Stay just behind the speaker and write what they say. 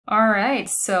All right,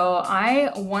 so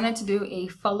I wanted to do a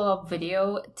follow-up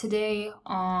video today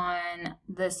on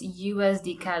this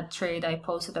USDCAD trade I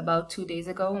posted about 2 days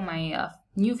ago on my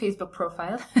new Facebook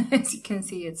profile. As you can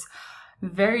see, it's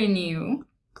very new.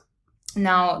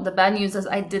 Now, the bad news is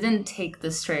I didn't take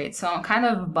this trade, so I'm kind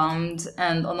of bummed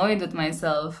and annoyed with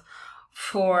myself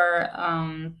for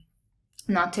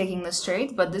not taking this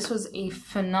trade, but this was a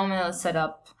phenomenal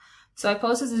setup. So I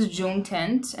posted this June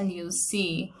 10th, and you'll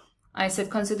see I said,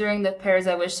 considering the pairs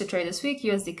I wish to trade this week,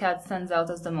 USDCAD stands out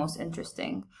as the most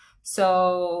interesting.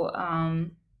 So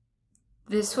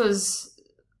this was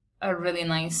a really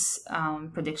nice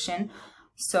prediction.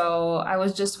 So I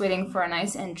was just waiting for a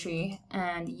nice entry,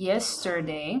 and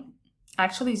yesterday, I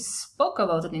actually spoke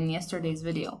about it in yesterday's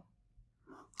video.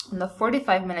 In the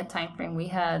 45-minute time frame, we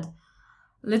had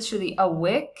literally a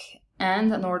wick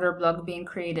and an order block being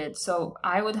created. So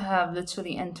I would have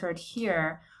literally entered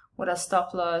here with a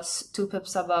stop loss 2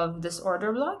 pips above this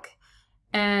order block,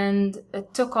 and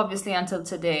it took obviously until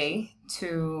today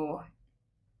to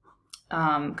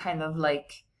kind of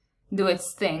like do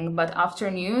its thing, but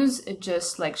after news it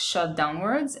just like shot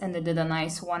downwards, and it did a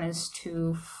nice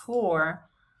 1:4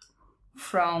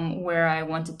 from where I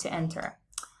wanted to enter.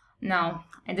 Now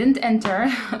I didn't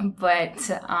enter, but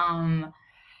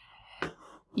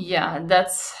yeah,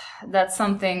 that's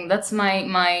something, that's my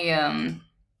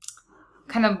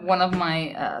kind of one of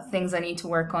my things I need to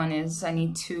work on, is I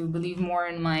need to believe more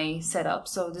in my setup.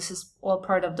 So this is all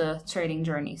part of the trading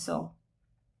journey. So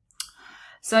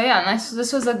yeah, nice.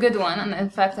 This was a good one, and in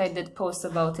fact I did post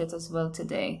about it as well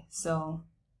today. So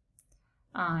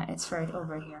it's right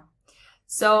over here.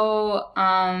 So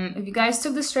if you guys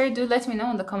took this trade, do let me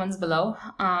know in the comments below.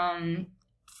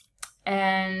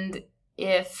 And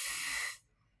if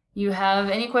you have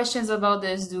any questions about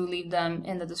this, do leave them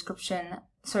in the description.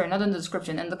 Sorry, not in the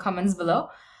description, in the comments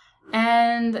below.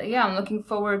 And yeah, I'm looking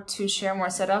forward to share more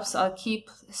setups. I'll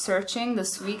keep searching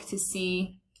this week to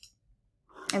see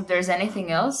if there's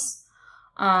anything else.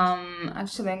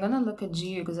 Actually, I'm gonna look at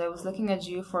GU, because I was looking at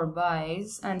GU for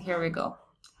buys, and here we go.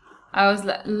 I was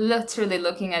literally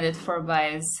looking at it for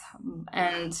buys,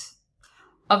 and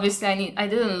obviously I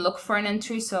didn't look for an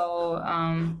entry, so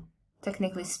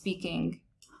technically speaking,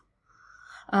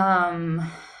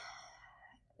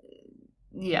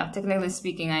 yeah, technically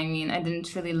speaking, I mean, I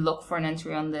didn't really look for an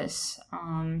entry on this.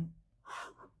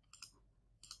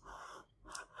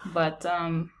 But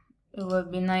it would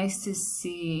be nice to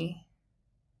see,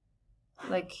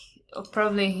 like,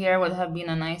 probably here would have been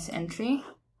a nice entry.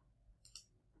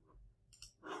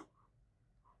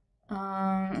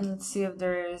 And let's see if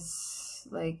there is,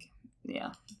 like,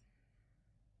 yeah.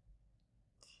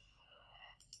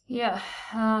 Yeah,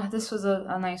 this was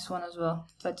a nice one as well,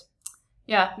 but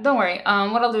yeah, don't worry.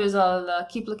 What I'll do is I'll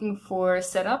keep looking for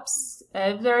setups.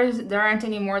 If there aren't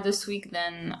any more this week,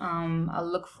 then I'll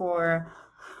look for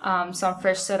some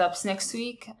fresh setups next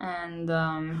week, and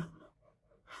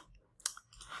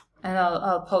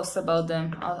I'll post about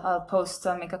them. I'll post,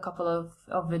 make a couple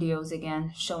of videos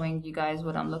again showing you guys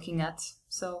what I'm looking at.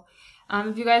 So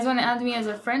if you guys want to add me as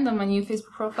a friend on my new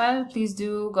Facebook profile, please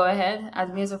do go ahead,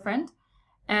 add me as a friend.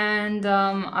 And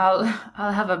I'll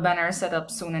have a banner set up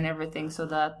soon and everything, so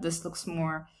that this looks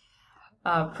more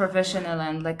professional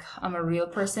and like I'm a real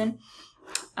person.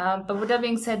 But with that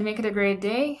being said, make it a great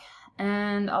day,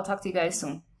 and I'll talk to you guys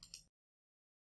soon.